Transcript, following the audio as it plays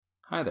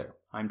Hi there,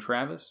 I'm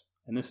Travis,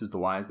 and this is the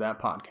Why Is That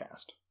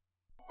podcast.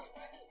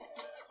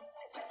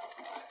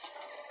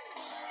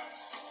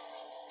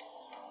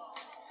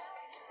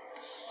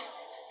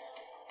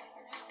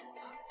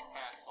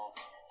 Hansel,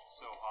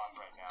 so hot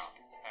right now.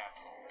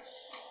 Hansel.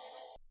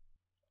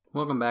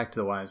 Welcome back to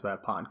the Why Is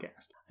That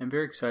podcast. I'm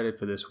very excited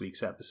for this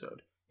week's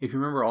episode. If you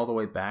remember all the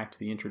way back to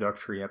the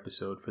introductory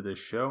episode for this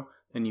show,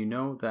 then you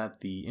know that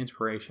the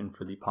inspiration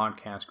for the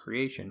podcast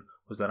creation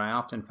was that I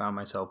often found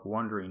myself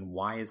wondering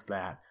why is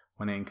that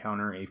when I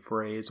encounter a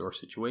phrase or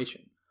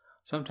situation.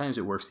 Sometimes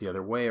it works the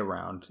other way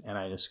around, and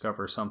I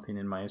discover something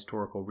in my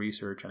historical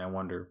research and I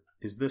wonder,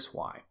 is this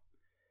why?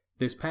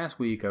 This past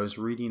week I was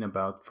reading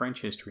about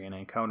French history and I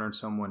encountered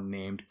someone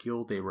named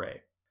Gilles de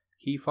Rais.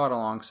 He fought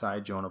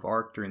alongside Joan of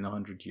Arc during the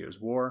 100 Years'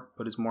 War,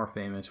 but is more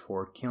famous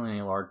for killing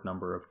a large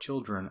number of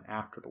children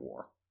after the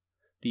war.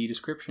 The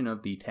description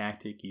of the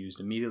tactic used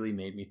immediately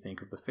made me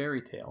think of the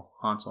fairy tale,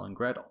 Hansel and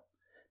Gretel.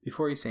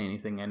 Before you say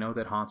anything, I know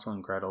that Hansel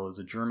and Gretel is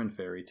a German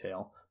fairy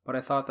tale, but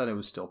I thought that it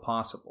was still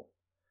possible.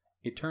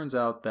 It turns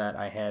out that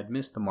I had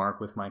missed the mark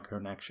with my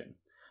connection.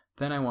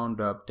 Then I wound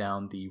up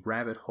down the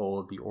rabbit hole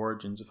of the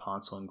origins of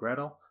Hansel and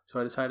Gretel, so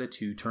I decided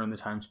to turn the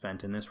time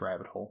spent in this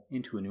rabbit hole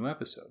into a new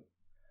episode.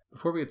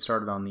 Before we get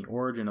started on the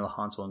origin of the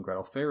Hansel and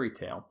Gretel fairy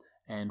tale,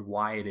 and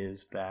why it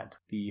is that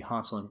the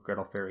Hansel and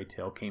Gretel fairy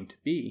tale came to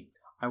be,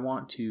 I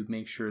want to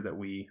make sure that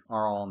we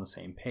are all on the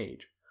same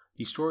page.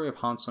 The story of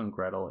Hansel and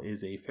Gretel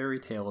is a fairy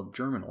tale of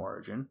German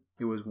origin.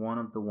 It was one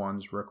of the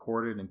ones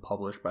recorded and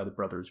published by the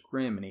Brothers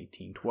Grimm in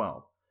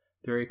 1812.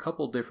 There are a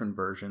couple different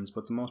versions,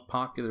 but the most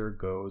popular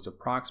goes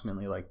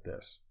approximately like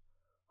this.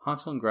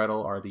 Hansel and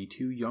Gretel are the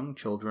two young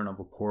children of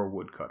a poor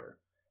woodcutter.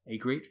 A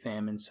great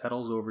famine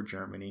settles over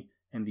Germany,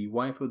 and the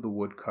wife of the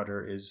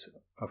woodcutter is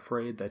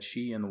afraid that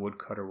she and the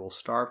woodcutter will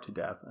starve to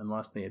death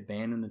unless they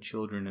abandon the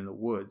children in the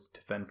woods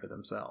to fend for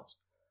themselves.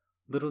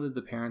 Little did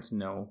the parents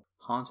know,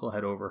 Hansel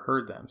had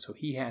overheard them, so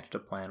he hatched a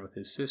plan with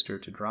his sister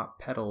to drop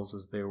petals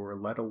as they were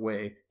led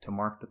away to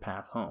mark the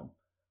path home.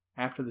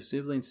 After the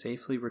siblings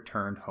safely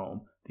returned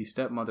home, the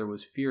stepmother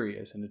was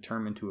furious and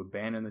determined to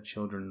abandon the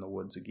children in the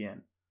woods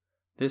again.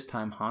 This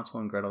time Hansel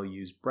and Gretel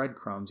used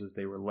breadcrumbs as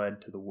they were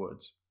led to the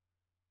woods.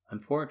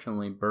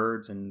 Unfortunately,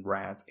 birds and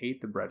rats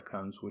ate the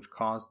breadcrumbs, which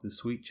caused the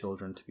sweet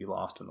children to be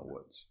lost in the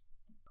woods.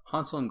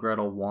 Hansel and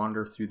Gretel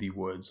wander through the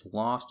woods,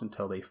 lost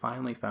until they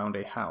finally found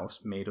a house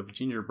made of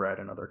gingerbread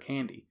and other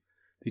candy.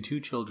 The two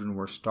children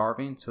were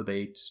starving, so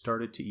they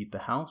started to eat the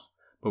house,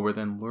 but were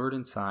then lured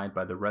inside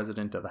by the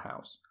resident of the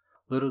house.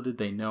 Little did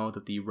they know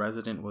that the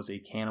resident was a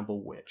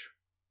cannibal witch.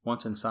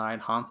 Once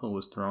inside, Hansel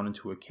was thrown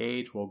into a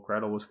cage, while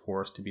Gretel was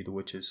forced to be the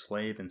witch's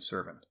slave and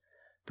servant.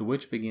 The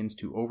witch begins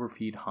to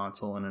overfeed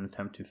Hansel in an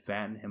attempt to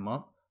fatten him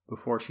up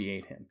before she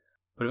ate him,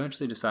 but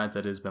eventually decides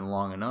that it has been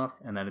long enough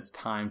and that it's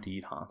time to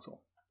eat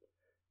Hansel.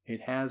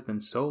 It has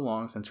been so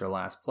long since her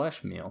last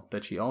flesh meal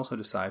that she also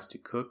decides to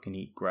cook and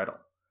eat Gretel.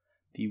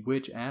 The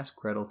witch asks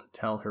Gretel to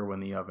tell her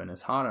when the oven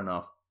is hot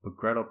enough, but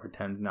Gretel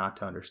pretends not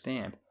to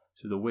understand,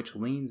 so the witch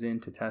leans in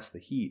to test the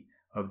heat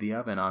of the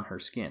oven on her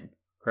skin.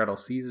 Gretel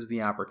seizes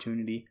the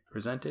opportunity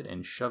presented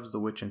and shoves the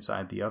witch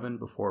inside the oven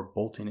before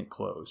bolting it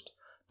closed.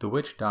 The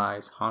witch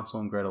dies,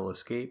 Hansel and Gretel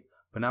escape,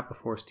 but not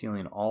before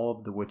stealing all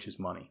of the witch's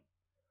money.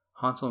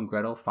 Hansel and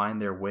Gretel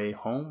find their way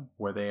home,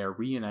 where they are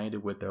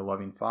reunited with their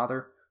loving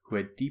father, who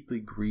had deeply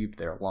grieved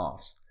their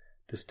loss.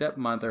 The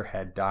stepmother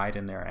had died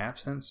in their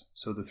absence,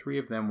 so the three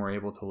of them were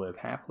able to live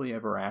happily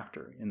ever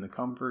after in the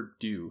comfort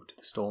due to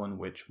the stolen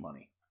witch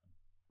money.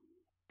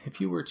 If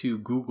you were to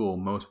Google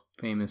most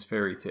famous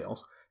fairy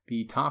tales,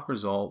 the top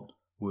result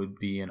would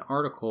be an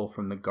article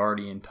from The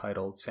Guardian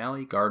titled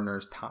Sally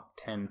Gardner's Top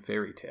 10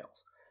 Fairy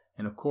Tales.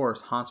 And of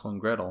course, Hansel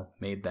and Gretel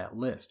made that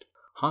list.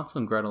 Hansel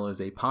and Gretel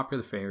is a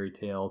popular fairy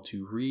tale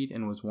to read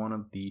and was one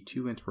of the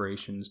two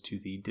inspirations to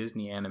the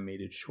Disney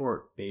animated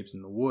short Babes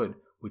in the Wood,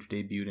 which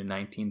debuted in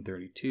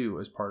 1932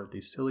 as part of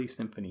the Silly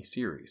Symphony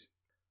series.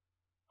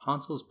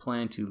 Hansel's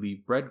plan to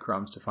leave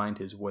breadcrumbs to find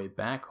his way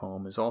back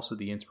home is also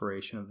the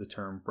inspiration of the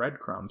term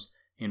breadcrumbs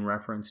in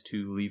reference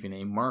to leaving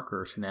a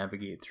marker to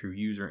navigate through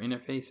user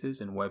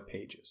interfaces and web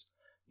pages.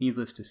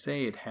 Needless to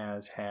say, it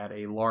has had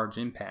a large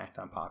impact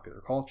on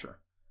popular culture.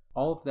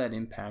 All of that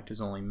impact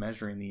is only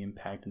measuring the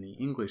impact in the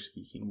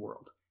English-speaking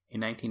world.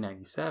 In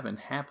 1997,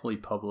 Happily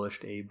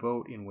published a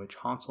vote in which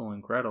Hansel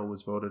and Gretel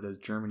was voted as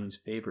Germany's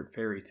favorite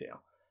fairy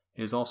tale.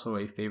 It is also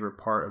a favorite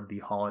part of the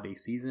holiday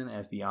season,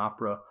 as the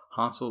opera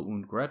Hansel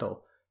und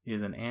Gretel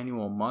is an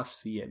annual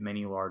must-see at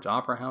many large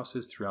opera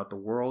houses throughout the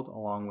world,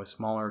 along with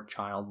smaller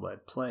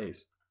child-led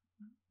plays.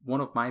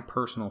 One of my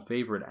personal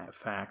favorite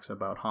facts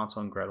about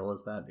Hansel and Gretel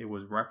is that it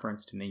was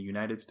referenced in a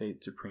United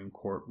States Supreme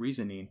Court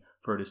reasoning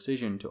for a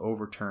decision to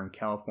overturn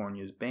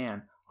California's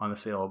ban on the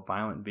sale of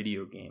violent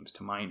video games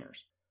to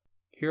minors.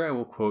 Here I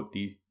will quote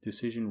the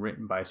decision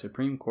written by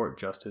Supreme Court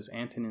Justice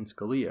Antonin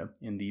Scalia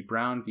in the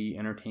Brown v.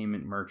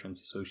 Entertainment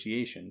Merchants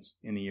Associations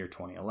in the year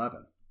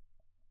 2011.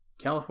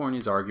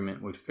 California's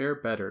argument would fare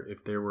better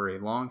if there were a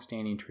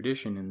long-standing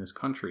tradition in this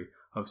country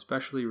of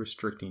specially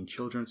restricting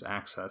children's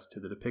access to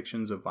the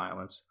depictions of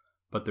violence,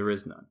 but there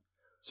is none.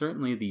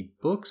 Certainly the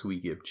books we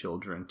give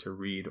children to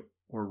read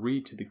or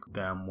read to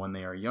them when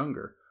they are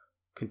younger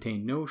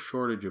contain no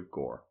shortage of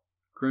gore.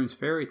 Grimm's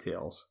fairy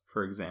tales,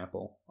 for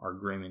example, are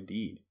grim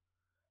indeed.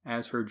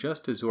 As her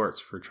just deserts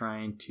for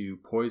trying to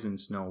poison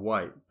Snow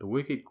White, the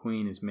wicked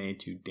queen is made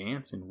to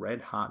dance in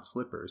red-hot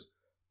slippers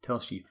till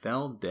she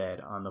fell dead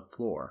on the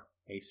floor,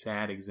 a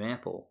sad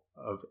example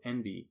of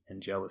envy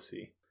and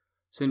jealousy.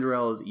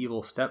 Cinderella's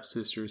evil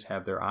stepsisters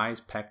have their eyes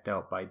pecked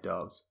out by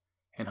doves,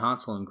 and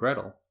Hansel and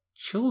Gretel,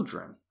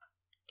 children,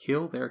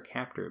 kill their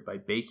captor by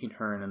baking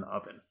her in an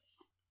oven.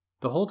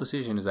 The whole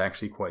decision is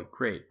actually quite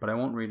great, but I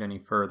won't read any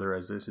further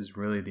as this is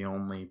really the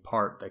only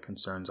part that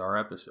concerns our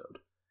episode.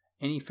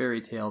 Any fairy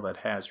tale that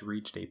has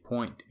reached a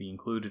point to be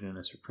included in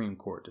a Supreme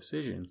Court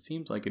decision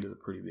seems like it is a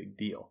pretty big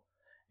deal.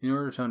 In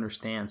order to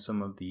understand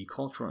some of the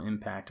cultural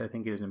impact, I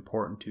think it is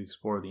important to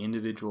explore the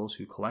individuals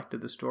who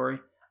collected the story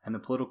and the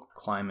political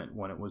climate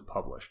when it was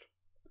published.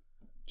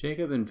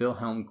 Jacob and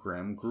Wilhelm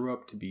Grimm grew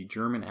up to be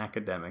German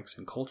academics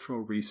and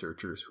cultural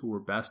researchers who were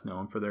best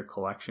known for their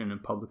collection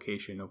and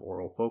publication of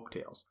oral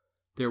folktales.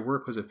 Their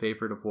work was a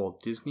favorite of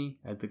Walt Disney,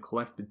 as the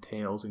collected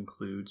tales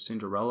include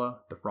Cinderella,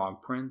 The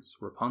Frog Prince,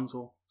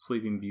 Rapunzel,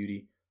 Sleeping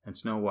Beauty, and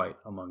Snow White,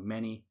 among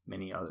many,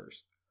 many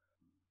others.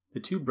 The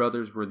two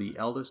brothers were the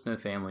eldest in a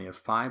family of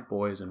 5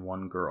 boys and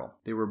 1 girl.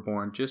 They were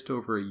born just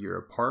over a year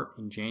apart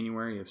in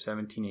January of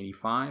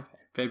 1785 and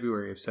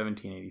February of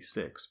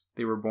 1786.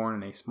 They were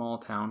born in a small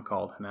town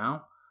called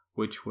Hanau,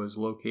 which was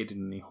located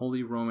in the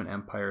Holy Roman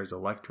Empire's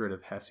electorate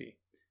of Hesse.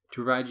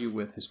 To provide you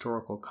with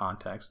historical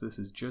context, this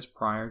is just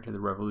prior to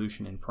the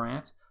Revolution in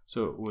France,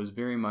 so it was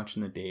very much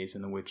in the days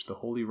in which the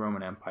Holy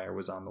Roman Empire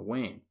was on the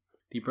wane.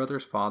 The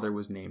brothers' father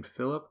was named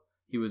Philip.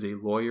 He was a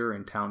lawyer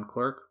and town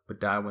clerk, but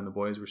died when the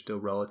boys were still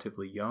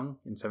relatively young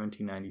in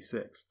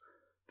 1796.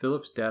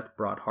 Philip's death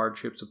brought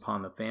hardships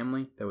upon the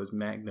family that was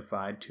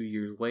magnified 2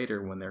 years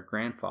later when their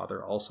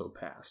grandfather also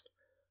passed.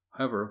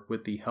 However,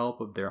 with the help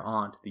of their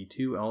aunt, the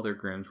 2 elder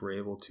Grimms were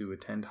able to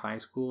attend high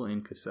school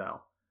in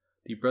Kassel.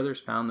 The brothers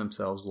found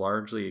themselves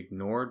largely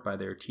ignored by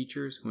their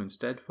teachers, who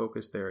instead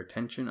focused their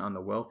attention on the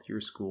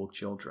wealthier school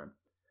children.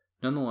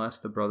 Nonetheless,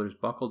 the brothers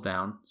buckled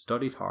down,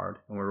 studied hard,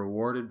 and were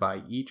rewarded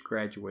by each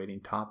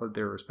graduating top of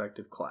their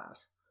respective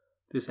class.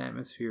 This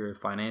atmosphere of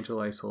financial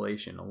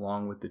isolation,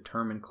 along with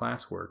determined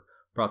classwork,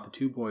 brought the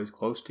 2 boys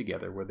close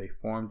together, where they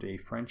formed a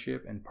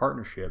friendship and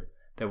partnership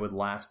that would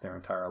last their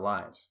entire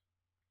lives.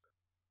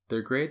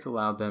 Their grades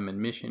allowed them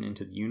admission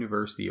into the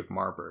University of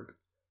Marburg,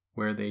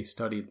 where they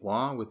studied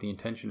law with the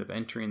intention of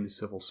entering the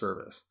civil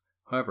service.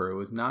 However, it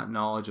was not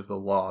knowledge of the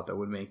law that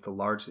would make the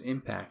largest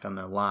impact on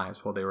their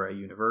lives while they were at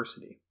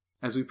university.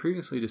 As we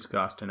previously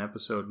discussed in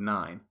episode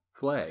 9,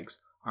 flags,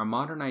 our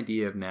modern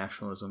idea of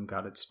nationalism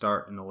got its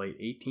start in the late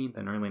 18th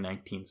and early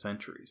 19th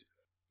centuries.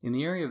 In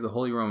the area of the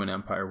Holy Roman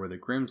Empire where the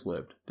Grimms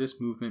lived, this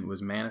movement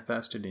was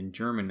manifested in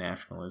German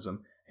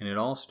nationalism, and it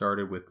all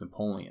started with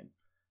Napoleon.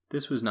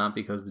 This was not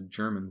because the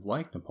Germans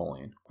liked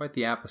Napoleon, quite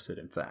the opposite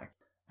in fact.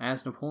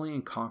 As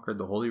Napoleon conquered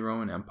the Holy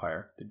Roman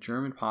Empire, the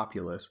German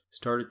populace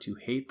started to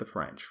hate the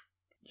French.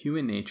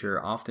 Human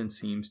nature often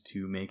seems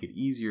to make it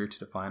easier to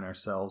define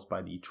ourselves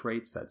by the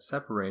traits that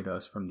separate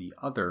us from the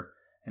other,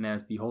 and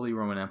as the Holy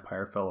Roman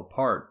Empire fell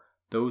apart,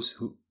 those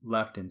who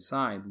left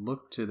inside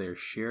looked to their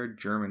shared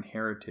German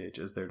heritage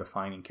as their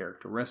defining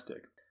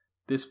characteristic.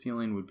 This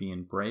feeling would be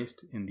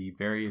embraced in the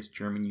various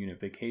German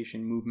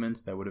unification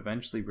movements that would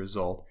eventually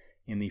result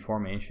in the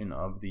formation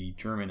of the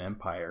German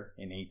Empire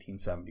in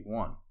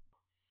 1871.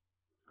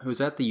 It was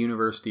at the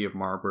University of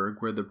Marburg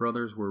where the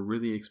brothers were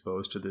really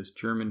exposed to this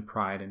German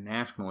pride and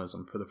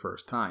nationalism for the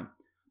first time.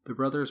 The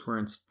brothers were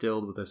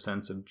instilled with a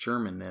sense of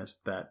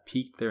Germanness that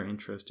piqued their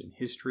interest in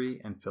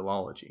history and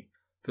philology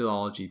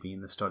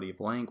being the study of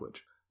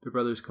language. The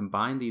brothers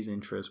combined these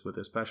interests with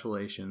a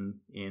specialization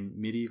in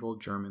medieval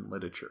German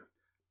literature.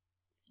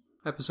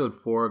 Episode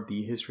 4 of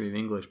the History of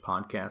English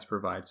podcast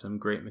provides some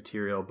great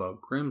material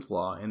about Grimm's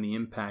Law and the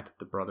impact that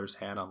the brothers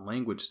had on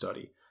language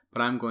study,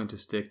 but I'm going to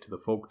stick to the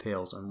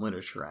folktales and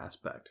literature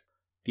aspect.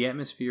 The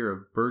atmosphere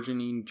of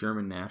burgeoning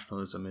German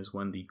nationalism is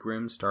when the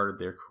Grimms started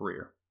their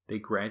career. They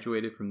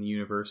graduated from the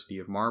University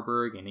of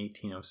Marburg in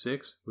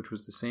 1806, which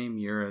was the same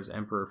year as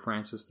Emperor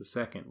Francis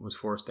II was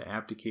forced to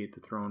abdicate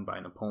the throne by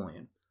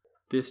Napoleon.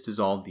 This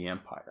dissolved the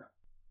empire.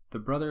 The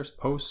brothers'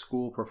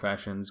 post-school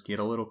professions get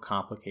a little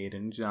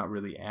complicated and do not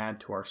really add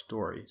to our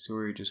story, so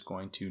we're just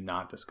going to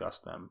not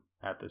discuss them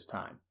at this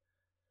time.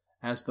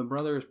 As the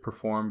brothers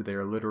performed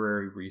their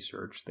literary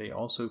research, they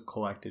also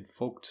collected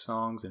folk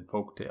songs and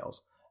folk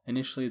tales.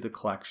 Initially, the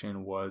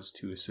collection was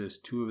to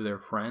assist 2 of their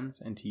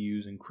friends and to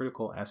use in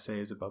critical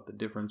essays about the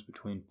difference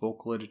between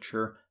folk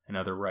literature and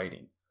other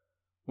writing.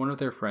 One of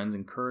their friends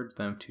encouraged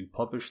them to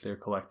publish their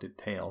collected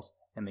tales,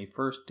 and they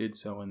first did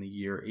so in the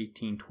year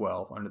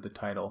 1812 under the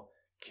title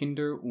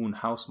Kinder- und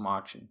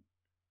Hausmärchen.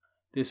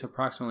 This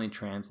approximately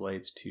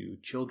translates to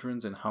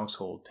Children's and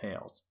Household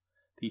Tales.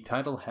 The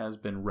title has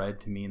been read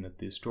to mean that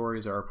the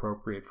stories are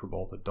appropriate for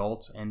both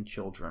adults and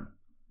children.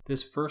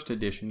 This first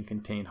edition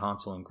contained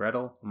Hansel and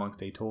Gretel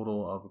amongst a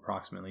total of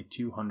approximately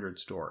 200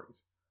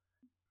 stories.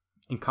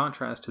 In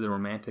contrast to the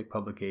romantic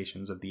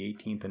publications of the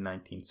 18th and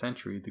 19th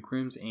century, the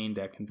Grimms aimed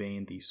at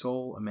conveying the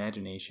soul,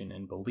 imagination,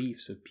 and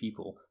beliefs of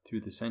people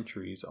through the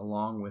centuries,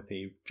 along with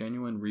a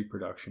genuine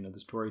reproduction of the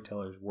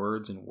storyteller's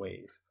words and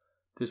ways.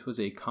 This was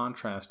a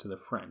contrast to the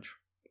French.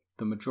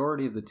 The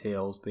majority of the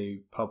tales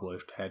they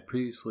published had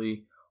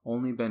previously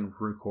only been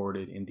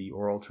recorded in the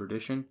oral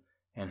tradition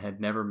and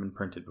had never been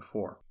printed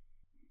before.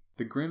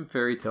 The Grimm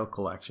fairy tale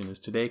collection is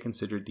today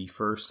considered the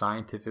first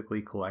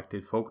scientifically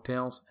collected folk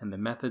tales, and the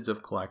methods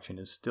of collection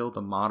is still the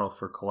model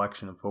for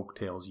collection of folk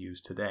tales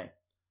used today.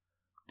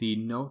 The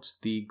notes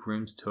the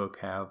Grimms took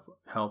have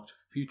helped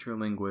future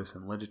linguists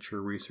and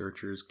literature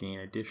researchers gain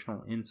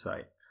additional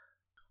insight.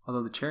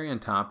 Although the cherry on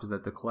top is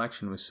that the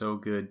collection was so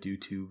good due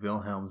to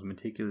Wilhelm's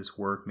meticulous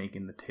work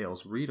making the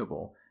tales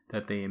readable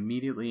that they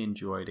immediately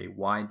enjoyed a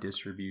wide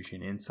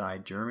distribution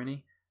inside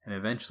Germany and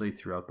eventually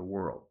throughout the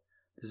world.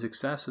 The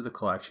success of the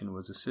collection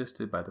was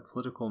assisted by the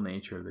political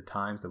nature of the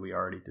times that we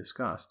already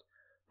discussed.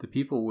 The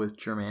people with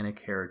Germanic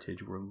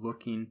heritage were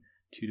looking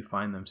to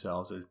define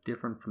themselves as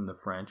different from the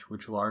French,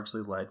 which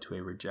largely led to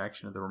a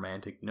rejection of the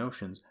romantic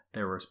notions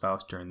that were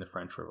espoused during the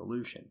French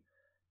Revolution.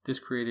 This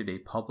created a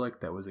public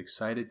that was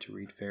excited to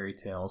read fairy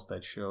tales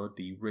that showed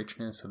the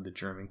richness of the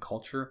German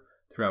culture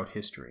throughout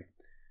history.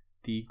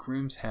 The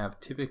Grimms have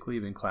typically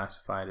been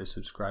classified as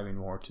subscribing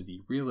more to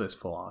the realist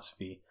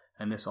philosophy,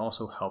 and this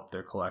also helped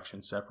their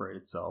collection separate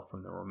itself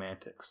from the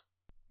Romantics.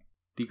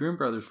 The Grimm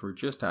brothers were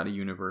just out of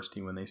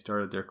university when they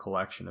started their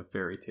collection of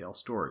fairy tale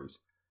stories.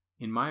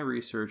 In my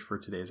research for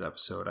today's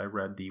episode, I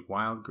read The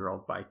Wild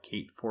Girl by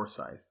Kate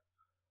Forsyth.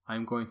 I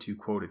am going to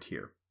quote it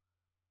here.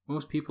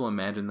 Most people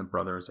imagine the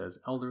brothers as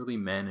elderly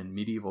men in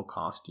medieval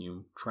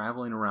costume,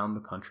 traveling around the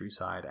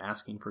countryside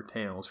asking for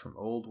tales from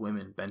old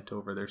women bent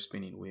over their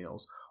spinning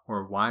wheels,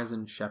 or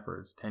wizened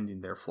shepherds tending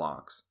their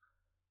flocks.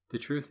 The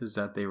truth is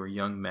that they were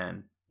young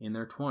men, in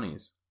their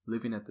 20s,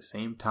 living at the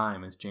same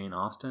time as Jane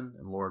Austen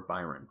and Lord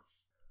Byron.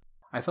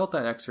 I felt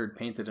that excerpt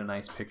painted a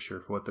nice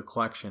picture for what the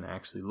collection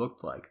actually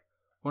looked like.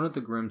 One of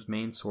the Grimm's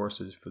main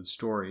sources for the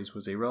stories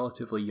was a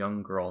relatively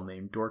young girl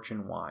named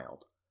Dorchen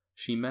Wilde.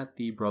 She met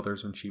the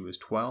brothers when she was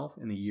 12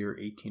 in the year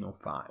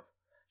 1805.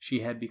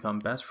 She had become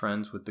best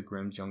friends with the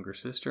Grimm's younger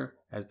sister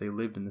as they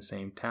lived in the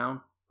same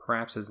town,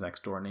 perhaps as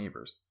next-door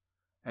neighbors.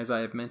 As I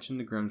have mentioned,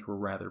 the Grimms were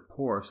rather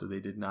poor, so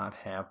they did not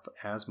have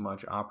as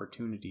much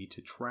opportunity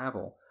to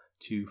travel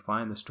to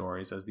find the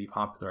stories as the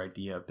popular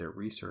idea of their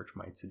research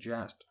might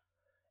suggest.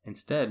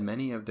 Instead,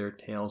 many of their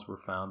tales were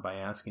found by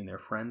asking their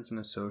friends and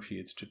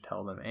associates to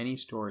tell them any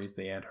stories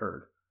they had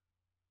heard.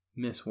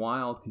 Miss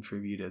Wilde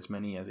contributed as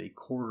many as a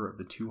quarter of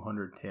the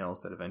 200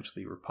 tales that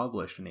eventually were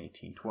published in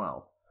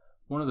 1812.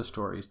 One of the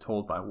stories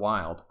told by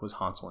Wilde was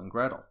Hansel and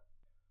Gretel.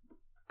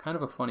 Kind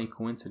of a funny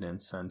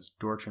coincidence, since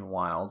Dorchen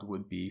Wilde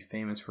would be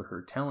famous for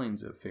her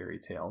tellings of fairy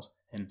tales,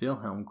 and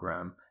Wilhelm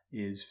Grimm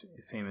is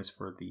famous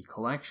for the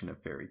collection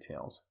of fairy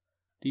tales.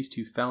 These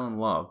two fell in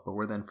love, but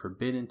were then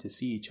forbidden to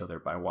see each other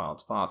by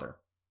Wilde's father.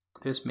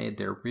 This made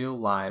their real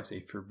lives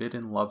a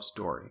forbidden love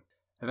story.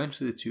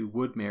 Eventually the two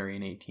would marry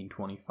in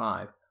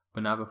 1825,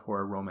 but not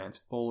before a romance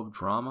full of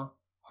drama,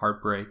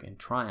 heartbreak, and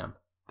triumph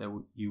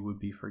that you would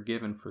be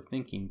forgiven for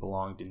thinking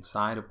belonged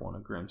inside of one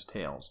of Grimm's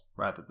tales,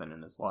 rather than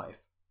in his life.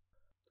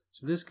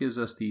 So this gives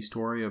us the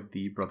story of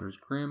the Brothers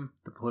Grimm,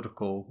 the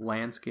political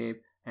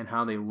landscape, and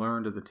how they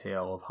learned of the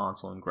tale of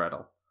Hansel and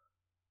Gretel.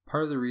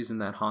 Part of the reason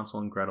that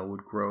Hansel and Gretel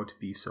would grow to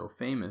be so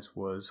famous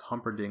was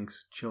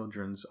Humperdinck's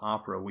children's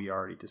opera we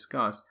already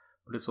discussed,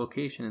 but its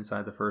location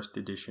inside the first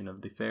edition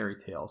of the fairy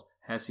tales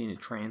has seen it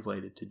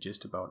translated to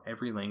just about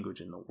every language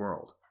in the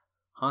world.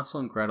 Hansel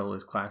and Gretel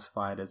is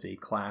classified as a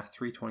Class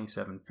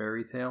 327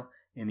 fairy tale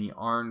in the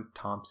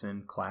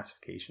Arne-Thompson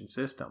classification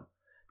system.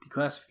 The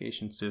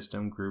classification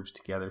system groups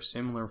together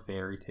similar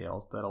fairy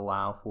tales that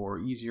allow for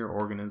easier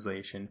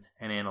organization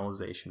and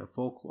analyzation of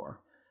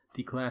folklore.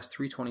 The Class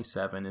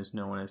 327 is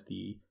known as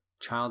the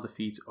Child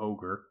Defeats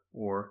Ogre,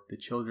 or the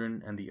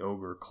Children and the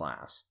Ogre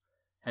class.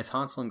 As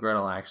Hansel and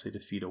Gretel actually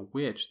defeat a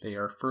witch, they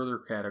are further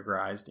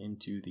categorized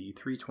into the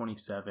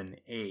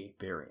 327A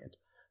variant.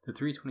 The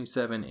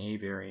 327A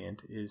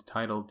variant is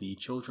titled The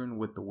Children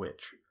with the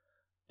Witch.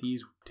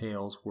 These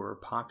tales were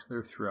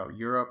popular throughout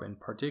Europe and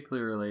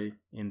particularly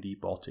in the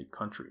Baltic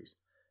countries.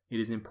 It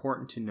is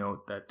important to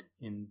note that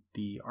in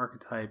the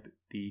archetype,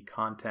 the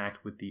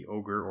contact with the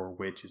ogre or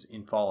witch is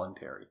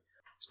involuntary.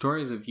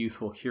 Stories of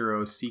youthful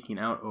heroes seeking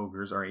out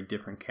ogres are a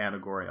different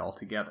category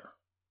altogether.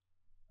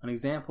 An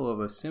example of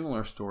a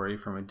similar story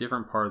from a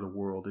different part of the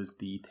world is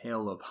the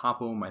tale of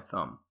Hoppo My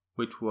Thumb,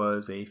 which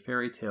was a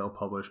fairy tale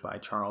published by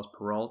Charles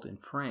Perrault in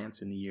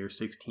France in the year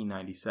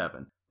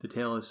 1697. The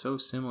tale is so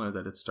similar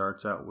that it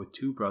starts out with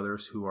two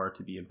brothers who are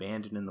to be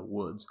abandoned in the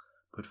woods,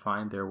 but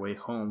find their way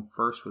home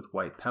first with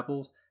white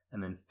pebbles,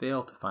 and then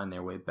fail to find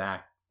their way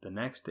back the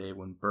next day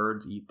when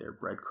birds eat their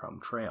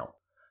breadcrumb trail.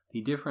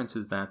 The difference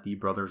is that the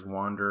brothers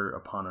wander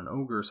upon an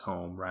ogre's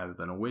home rather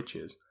than a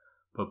witch's,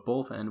 but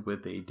both end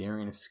with a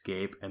daring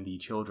escape and the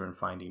children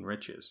finding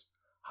riches.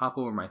 Hop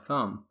Over My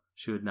Thumb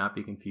should not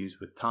be confused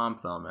with Tom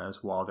Thumb,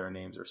 as while their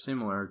names are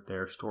similar,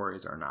 their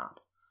stories are not.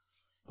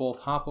 Both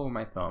Hop O'er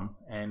My Thumb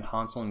and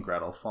Hansel and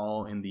Gretel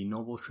follow in the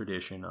noble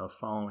tradition of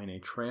following a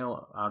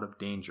trail out of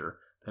danger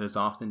that is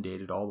often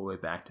dated all the way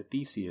back to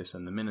Theseus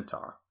and the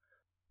Minotaur.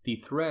 The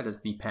thread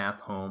as the path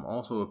home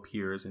also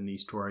appears in the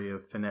story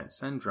of Finette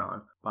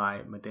Cendrillon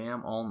by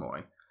Madame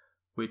Aulnoy,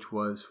 which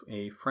was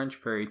a French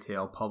fairy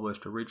tale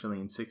published originally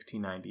in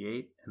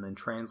 1698 and then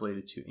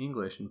translated to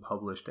English and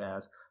published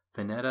as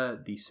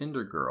Finetta the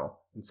Cinder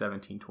Girl in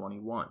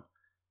 1721.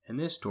 In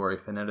this story,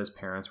 Finetta's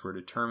parents were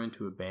determined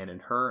to abandon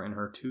her and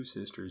her two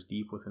sisters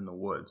deep within the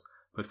woods,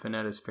 but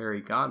Finetta's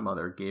fairy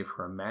godmother gave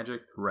her a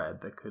magic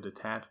thread that could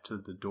attach to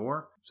the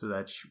door so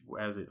that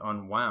as it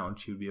unwound,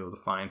 she would be able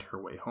to find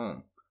her way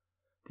home.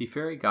 The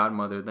fairy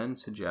godmother then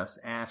suggests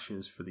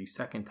ashes for the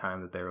second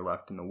time that they are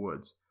left in the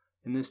woods.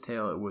 In this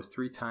tale, it was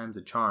 3 times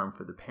a charm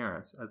for the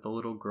parents, as the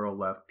little girl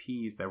left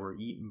peas that were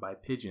eaten by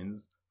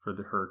pigeons for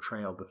her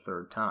trail the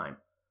 3rd time.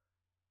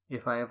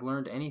 If I have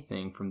learned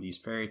anything from these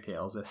fairy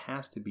tales, it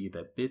has to be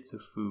that bits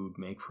of food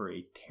make for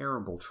a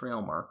terrible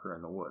trail marker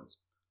in the woods.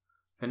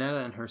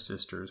 Finetta and her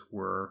sisters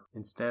were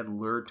instead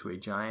lured to a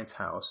giant's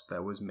house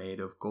that was made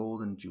of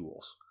gold and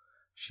jewels.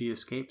 She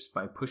escapes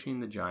by pushing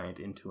the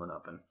giant into an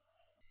oven.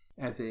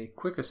 As a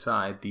quick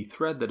aside, the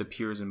thread that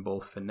appears in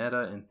both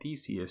Finetta and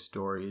Theseus'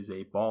 story is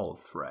a ball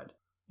of thread.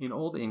 In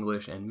Old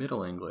English and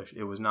Middle English,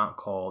 it was not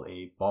called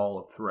a ball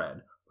of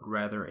thread, but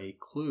rather a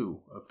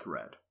clue of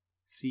thread.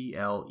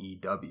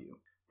 C-L-E-W.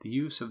 The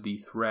use of the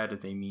thread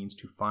as a means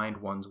to find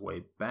one's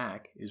way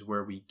back is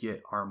where we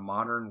get our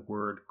modern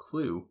word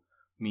clue,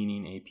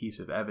 meaning a piece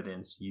of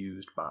evidence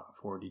used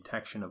for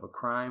detection of a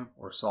crime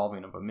or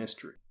solving of a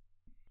mystery.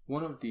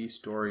 One of these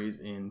stories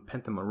in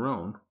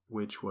Pentamerone,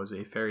 which was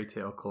a fairy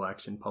tale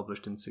collection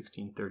published in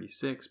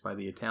 1636 by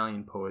the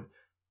Italian poet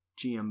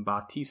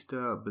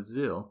Giambattista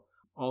Basile,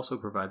 also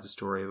provides a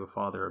story of a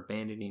father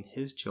abandoning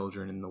his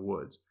children in the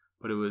woods,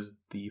 but it was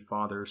the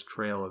father's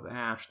trail of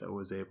ash that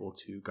was able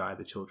to guide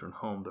the children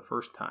home the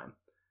first time.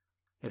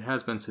 It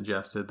has been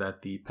suggested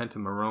that the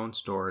Pentamerone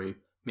story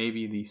may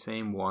be the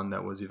same one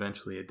that was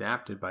eventually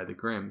adapted by the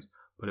Grimms,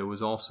 but it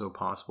was also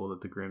possible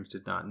that the Grimms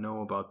did not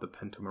know about the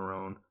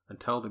Pentamerone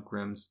until the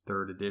Grimms'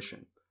 3rd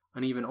edition.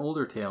 An even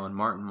older tale in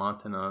Martin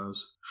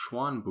Montagnot's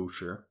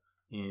Schwanbücher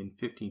in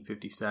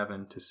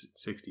 1557 to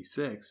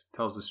 66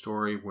 tells the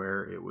story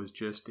where it was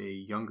just a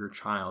younger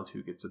child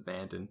who gets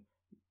abandoned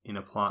in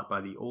a plot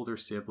by the older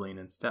sibling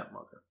and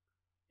stepmother.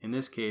 In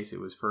this case, it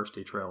was first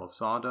a trail of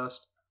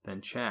sawdust,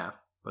 then chaff,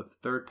 but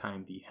the 3rd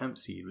time the hemp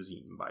seed was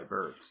eaten by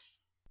birds.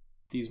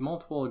 These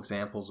multiple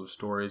examples of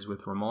stories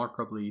with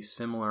remarkably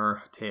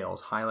similar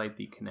tales highlight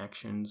the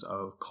connections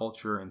of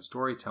culture and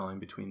storytelling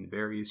between the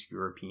various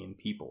European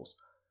peoples.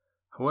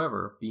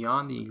 However,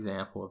 beyond the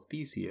example of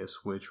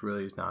Theseus, which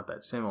really is not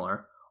that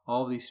similar,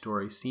 all of these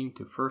stories seem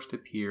to first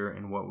appear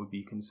in what would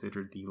be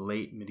considered the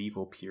late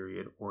medieval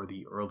period or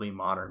the early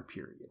modern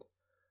period.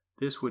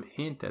 This would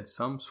hint at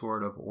some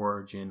sort of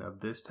origin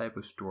of this type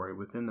of story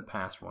within the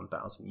past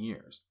 1,000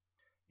 years.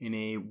 In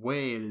a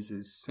way, it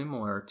is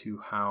similar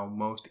to how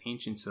most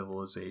ancient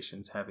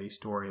civilizations have a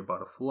story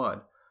about a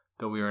flood,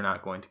 though we are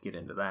not going to get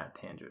into that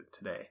tangent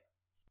today.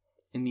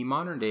 In the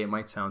modern day, it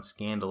might sound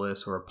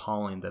scandalous or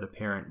appalling that a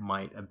parent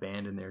might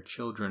abandon their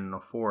children in a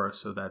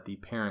forest so that the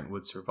parent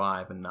would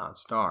survive and not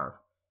starve.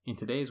 In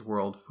today's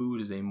world,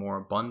 food is a more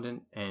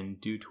abundant, and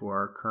due to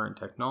our current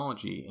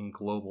technology and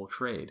global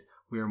trade,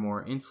 we are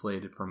more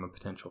insulated from a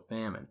potential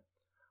famine.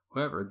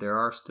 However, there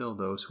are still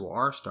those who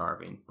are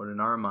starving, but in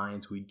our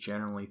minds we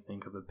generally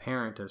think of a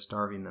parent as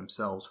starving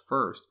themselves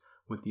first,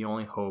 with the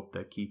only hope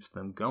that keeps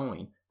them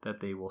going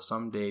that they will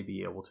someday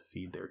be able to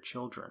feed their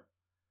children.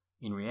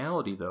 In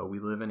reality, though, we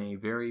live in a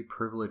very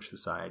privileged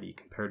society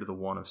compared to the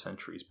one of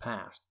centuries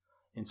past.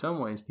 In some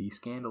ways, the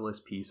scandalous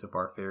piece of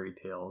our fairy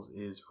tales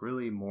is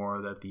really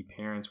more that the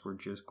parents were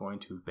just going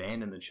to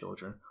abandon the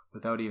children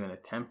without even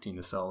attempting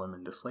to sell them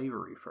into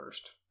slavery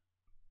first.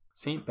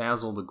 St.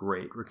 Basil the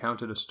Great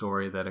recounted a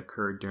story that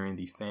occurred during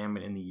the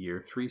famine in the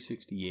year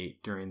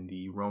 368 during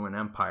the Roman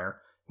Empire,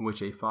 in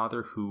which a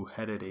father who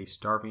headed a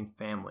starving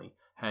family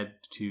had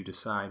to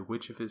decide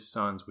which of his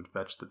sons would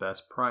fetch the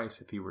best price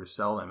if he were to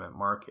sell them at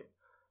market.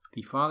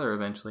 The father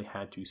eventually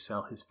had to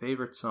sell his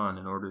favorite son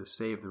in order to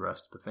save the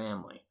rest of the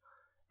family.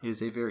 It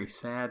is a very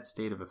sad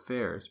state of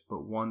affairs,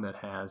 but one that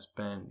has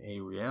been a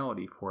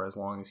reality for as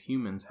long as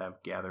humans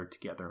have gathered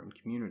together in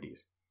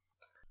communities.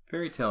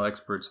 Fairy tale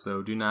experts,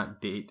 though, do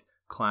not date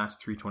Class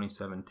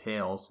 327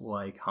 tales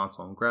like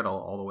Hansel and Gretel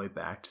all the way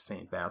back to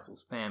St.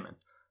 Basil's famine.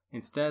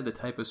 Instead, the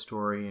type of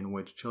story in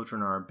which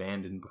children are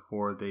abandoned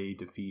before they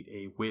defeat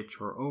a witch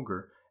or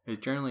ogre is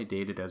generally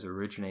dated as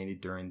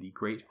originated during the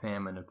Great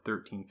Famine of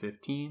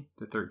 1315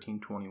 to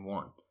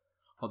 1321,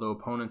 although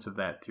opponents of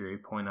that theory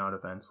point out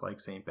events like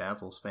St.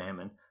 Basil's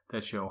famine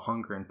that show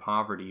hunger and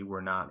poverty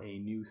were not a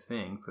new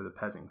thing for the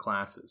peasant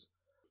classes.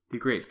 The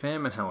Great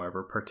Famine,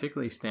 however,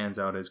 particularly stands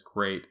out as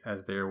great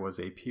as there was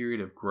a period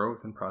of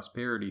growth and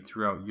prosperity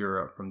throughout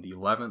Europe from the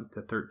 11th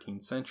to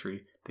 13th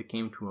century that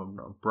came to an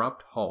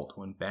abrupt halt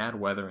when bad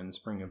weather in the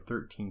spring of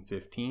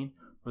 1315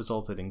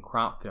 resulted in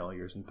crop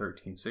failures in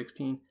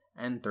 1316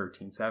 and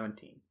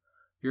 1317.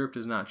 Europe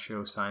does not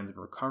show signs of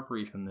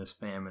recovery from this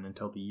famine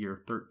until the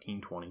year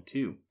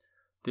 1322.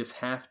 This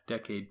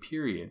half-decade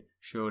period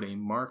showed a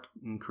marked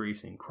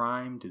increase in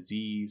crime,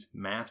 disease,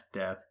 mass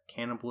death,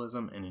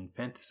 cannibalism, and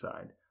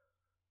infanticide,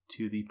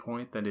 to the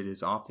point that it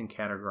is often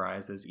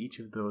categorized as each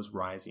of those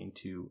rising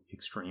to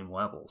extreme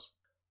levels.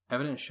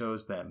 Evidence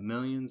shows that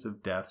millions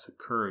of deaths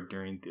occurred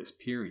during this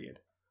period.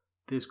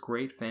 This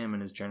Great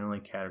Famine is generally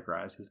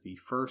categorized as the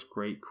first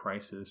great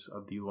crisis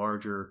of the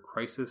larger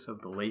crisis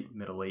of the late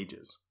Middle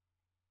Ages.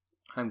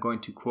 I'm going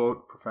to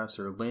quote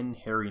Professor Lynn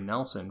Harry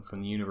Nelson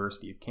from the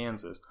University of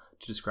Kansas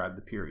to describe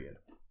the period.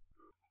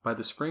 By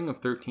the spring of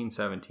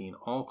 1317,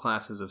 all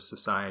classes of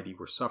society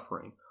were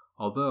suffering,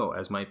 although,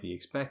 as might be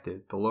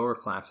expected, the lower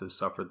classes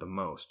suffered the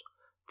most.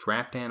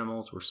 Trapped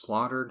animals were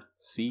slaughtered,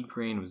 seed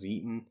grain was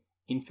eaten,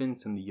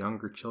 infants and the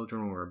younger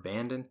children were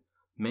abandoned,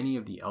 many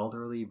of the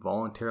elderly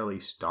voluntarily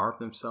starved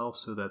themselves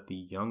so that the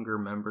younger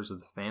members of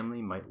the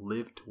family might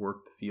live to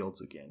work the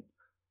fields again.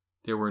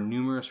 There were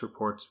numerous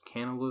reports of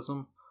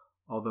cannibalism,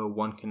 although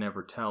one can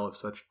never tell if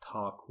such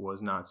talk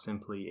was not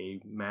simply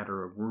a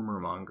matter of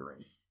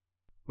rumor-mongering.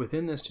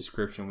 Within this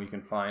description we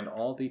can find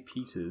all the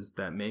pieces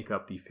that make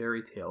up the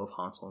fairy tale of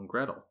Hansel and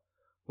Gretel.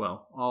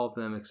 Well, all of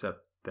them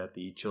except that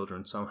the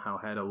children somehow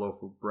had a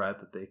loaf of bread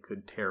that they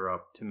could tear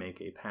up to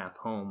make a path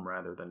home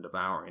rather than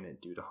devouring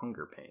it due to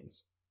hunger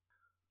pains.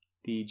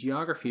 The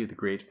geography of the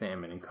Great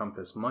Famine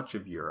encompassed much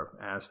of Europe,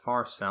 as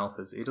far south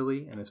as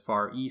Italy and as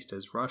far east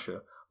as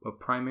Russia, but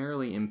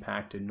primarily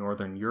impacted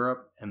northern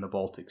Europe and the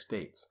Baltic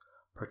states.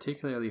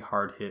 Particularly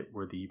hard hit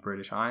were the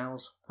British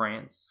Isles,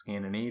 France,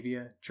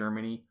 Scandinavia,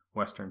 Germany,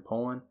 Western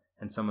Poland,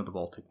 and some of the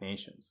Baltic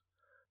nations.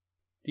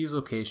 These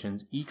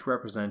locations each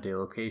represent a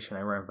location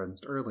I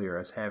referenced earlier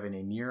as having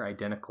a near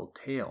identical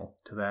tale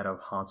to that of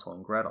Hansel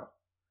and Gretel.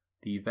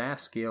 The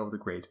vast scale of the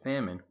Great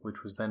Famine,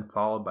 which was then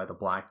followed by the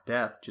Black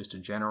Death just a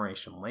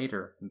generation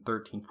later in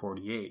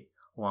 1348,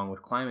 along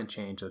with climate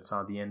change that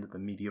saw the end of the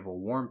medieval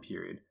warm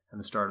period and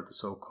the start of the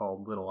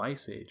so-called Little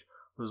Ice Age,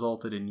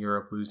 resulted in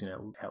Europe losing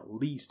at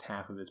least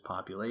half of its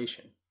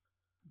population.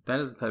 That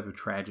is the type of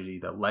tragedy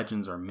that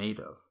legends are made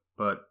of,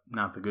 but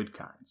not the good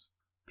kinds.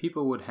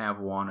 People would have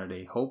wanted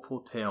a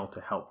hopeful tale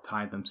to help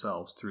tide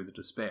themselves through the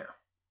despair.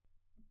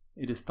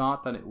 It is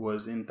thought that it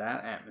was in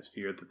that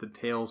atmosphere that the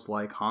tales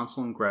like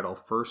Hansel and Gretel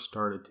first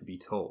started to be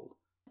told.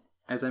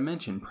 As I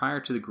mentioned, prior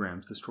to the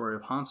Grimms, the story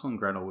of Hansel and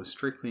Gretel was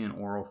strictly an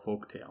oral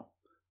folktale.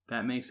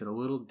 That makes it a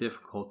little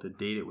difficult to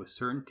date it with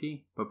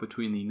certainty, but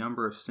between the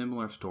number of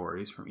similar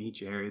stories from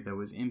each area that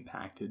was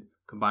impacted,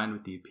 combined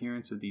with the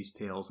appearance of these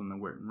tales in the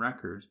written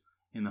records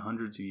in the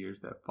hundreds of years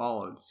that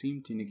followed,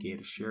 seemed to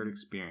negate a shared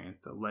experience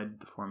that led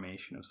to the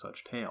formation of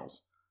such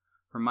tales.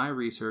 From my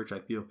research, I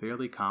feel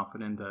fairly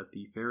confident that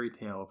the fairy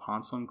tale of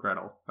Hansel and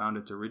Gretel found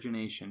its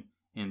origination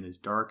in this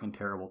dark and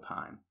terrible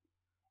time.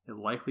 It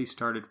likely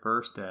started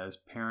first as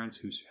parents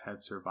who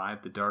had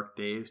survived the dark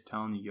days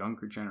telling the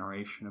younger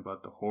generation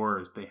about the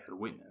horrors they had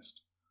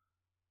witnessed.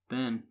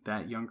 Then,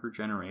 that younger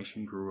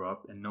generation grew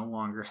up and no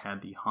longer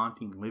had the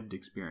haunting lived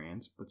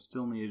experience, but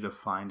still needed to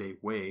find a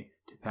way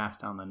to pass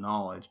down the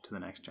knowledge to the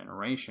next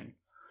generation.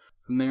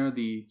 From there,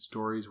 the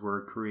stories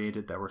were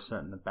created that were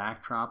set in the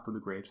backdrop of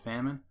the Great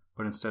Famine,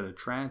 but instead of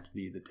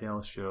tragedy, the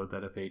tales showed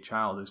that if a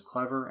child is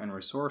clever and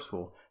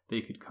resourceful,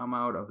 they could come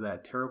out of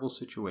that terrible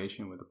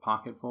situation with a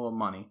pocket full of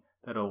money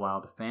that would allow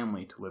the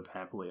family to live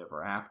happily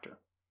ever after.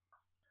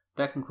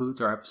 That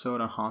concludes our episode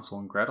on Hansel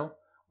and Gretel.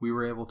 We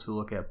were able to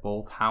look at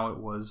both how it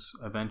was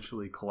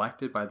eventually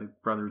collected by the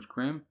Brothers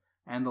Grimm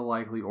and the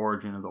likely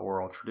origin of the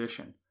oral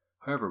tradition.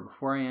 However,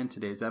 before I end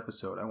today's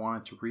episode, I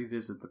wanted to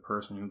revisit the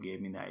person who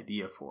gave me the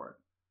idea for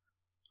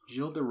it.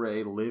 Gilles de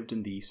Rais lived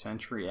in the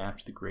century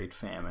after the Great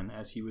Famine,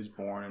 as he was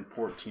born in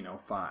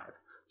 1405.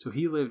 So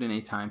he lived in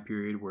a time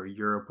period where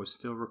Europe was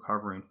still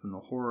recovering from the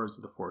horrors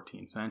of the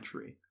 14th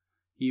century.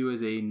 He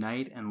was a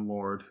knight and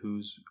lord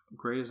whose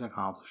greatest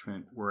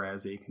accomplishment were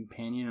as a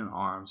companion in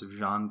arms of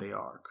Jeanne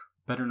d'Arc,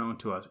 better known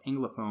to us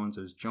Anglophones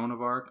as Joan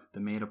of Arc, the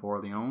Maid of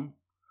Orleans.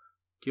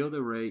 Gilles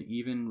de Rais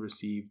even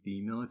received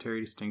the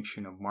military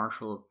distinction of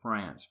Marshal of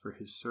France for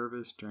his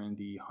service during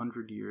the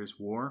 100 Years'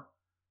 War.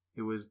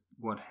 It was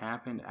what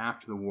happened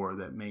after the war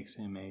that makes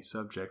him a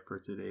subject for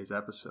today's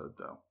episode,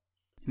 though.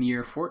 In the year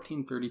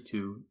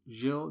 1432,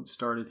 Gilles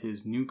started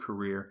his new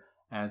career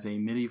as a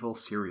medieval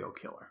serial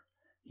killer.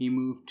 He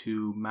moved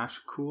to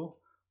Machecoul,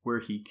 where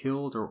he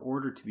killed or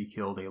ordered to be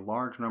killed a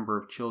large number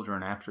of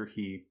children after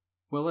he,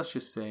 well, let's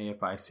just say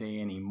if I say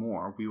any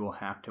more, we will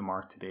have to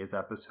mark today's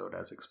episode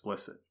as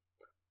explicit.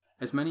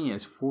 As many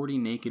as 40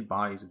 naked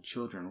bodies of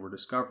children were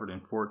discovered in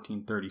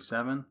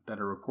 1437 that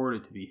are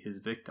reported to be his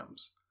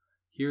victims.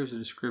 Here's a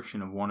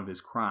description of one of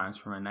his crimes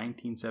from a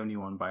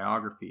 1971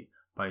 biography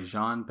by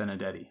Jean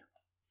Benedetti.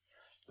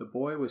 The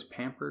boy was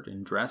pampered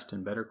and dressed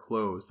in better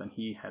clothes than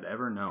he had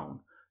ever known.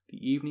 The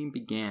evening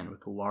began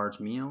with a large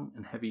meal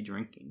and heavy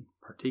drinking,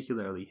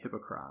 particularly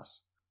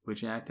hippocras,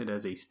 which acted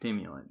as a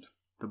stimulant.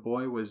 The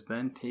boy was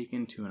then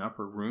taken to an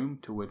upper room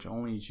to which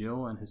only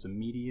Gilles and his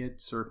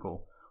immediate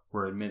circle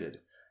were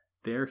admitted.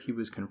 There he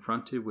was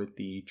confronted with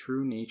the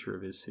true nature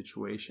of his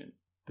situation.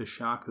 The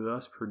shock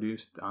thus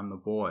produced on the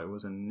boy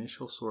was an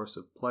initial source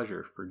of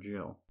pleasure for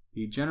Gilles.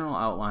 The general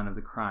outline of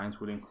the crimes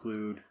would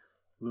include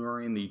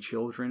luring the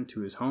children to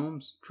his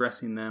homes,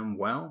 dressing them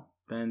well,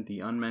 then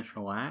the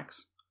unmentionable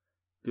acts,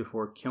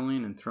 before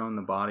killing and throwing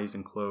the bodies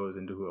and clothes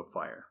into a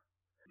fire.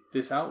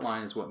 This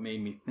outline is what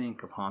made me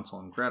think of Hansel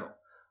and Gretel.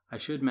 I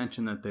should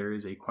mention that there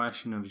is a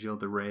question of Gilles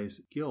de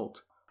Rais's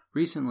guilt.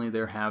 Recently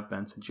there have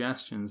been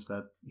suggestions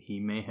that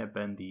he may have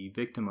been the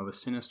victim of a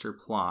sinister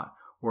plot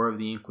or of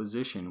the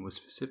Inquisition with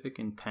specific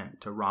intent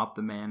to rob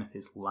the man of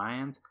his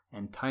lands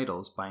and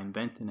titles by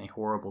inventing a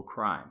horrible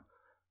crime.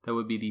 That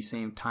would be the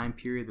same time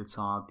period that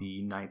saw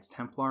the Knights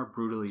Templar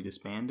brutally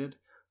disbanded,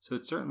 so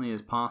it certainly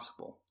is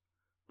possible.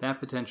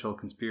 That potential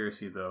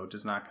conspiracy, though,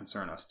 does not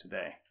concern us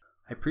today.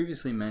 I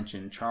previously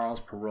mentioned Charles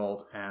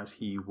Perrault as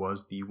he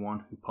was the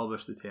one who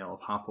published the tale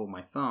of Hop O'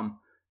 My Thumb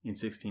in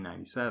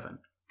 1697.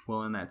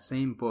 Well, in that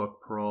same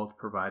book, Perrault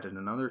provided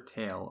another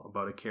tale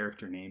about a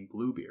character named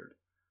Bluebeard.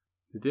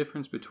 The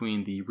difference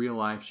between the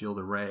real-life Gilles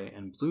de Rais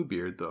and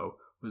Bluebeard, though,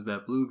 was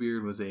that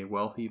Bluebeard was a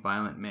wealthy,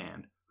 violent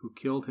man who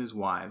killed his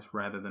wives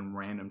rather than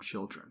random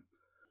children.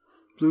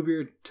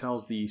 Bluebeard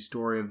tells the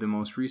story of the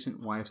most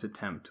recent wife's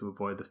attempt to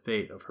avoid the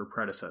fate of her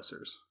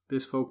predecessors.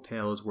 This folk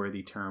tale is where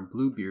the term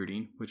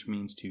bluebearding, which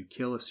means to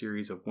kill a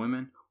series of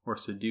women or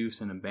seduce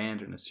and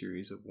abandon a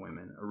series of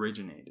women,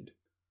 originated.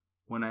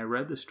 When I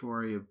read the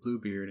story of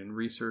Bluebeard and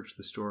researched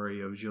the story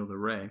of Gilles de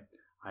Rais,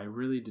 I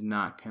really did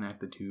not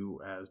connect the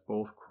two, as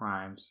both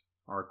crimes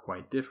are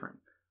quite different.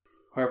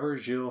 However,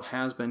 Gilles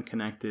has been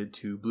connected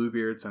to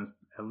Bluebeard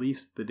since at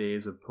least the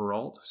days of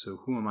Perrault, so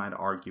who am I to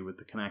argue with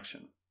the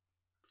connection?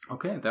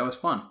 Okay, that was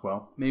fun.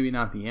 Well, maybe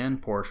not the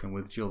end portion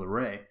with Gilles de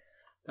Rais.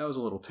 That was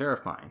a little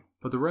terrifying,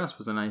 but the rest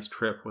was a nice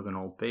trip with an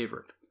old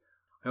favorite.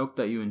 I hope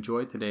that you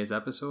enjoyed today's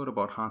episode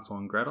about Hansel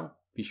and Gretel.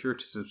 Be sure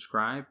to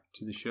subscribe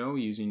to the show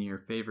using your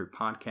favorite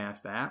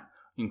podcast app,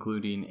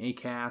 including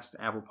Acast,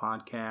 Apple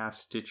Podcasts,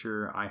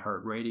 Stitcher,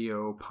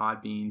 iHeartRadio,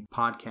 Podbean,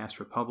 Podcast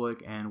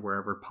Republic, and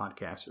wherever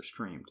podcasts are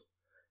streamed.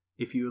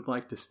 If you would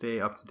like to stay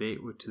up to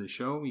date with the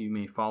show, you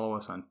may follow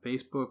us on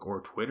Facebook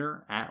or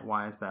Twitter at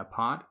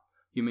WhyIsThatPod.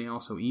 You may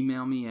also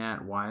email me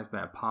at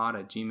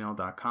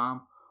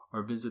whyisthatpod@gmail.com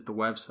or visit the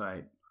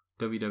website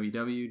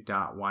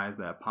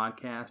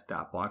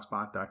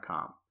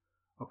www.whyisthatpodcast.blogspot.com.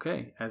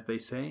 Okay, as they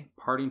say,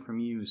 parting from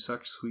you is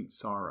such sweet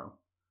sorrow.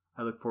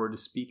 I look forward to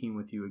speaking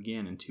with you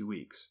again in 2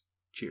 weeks.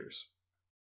 Cheers.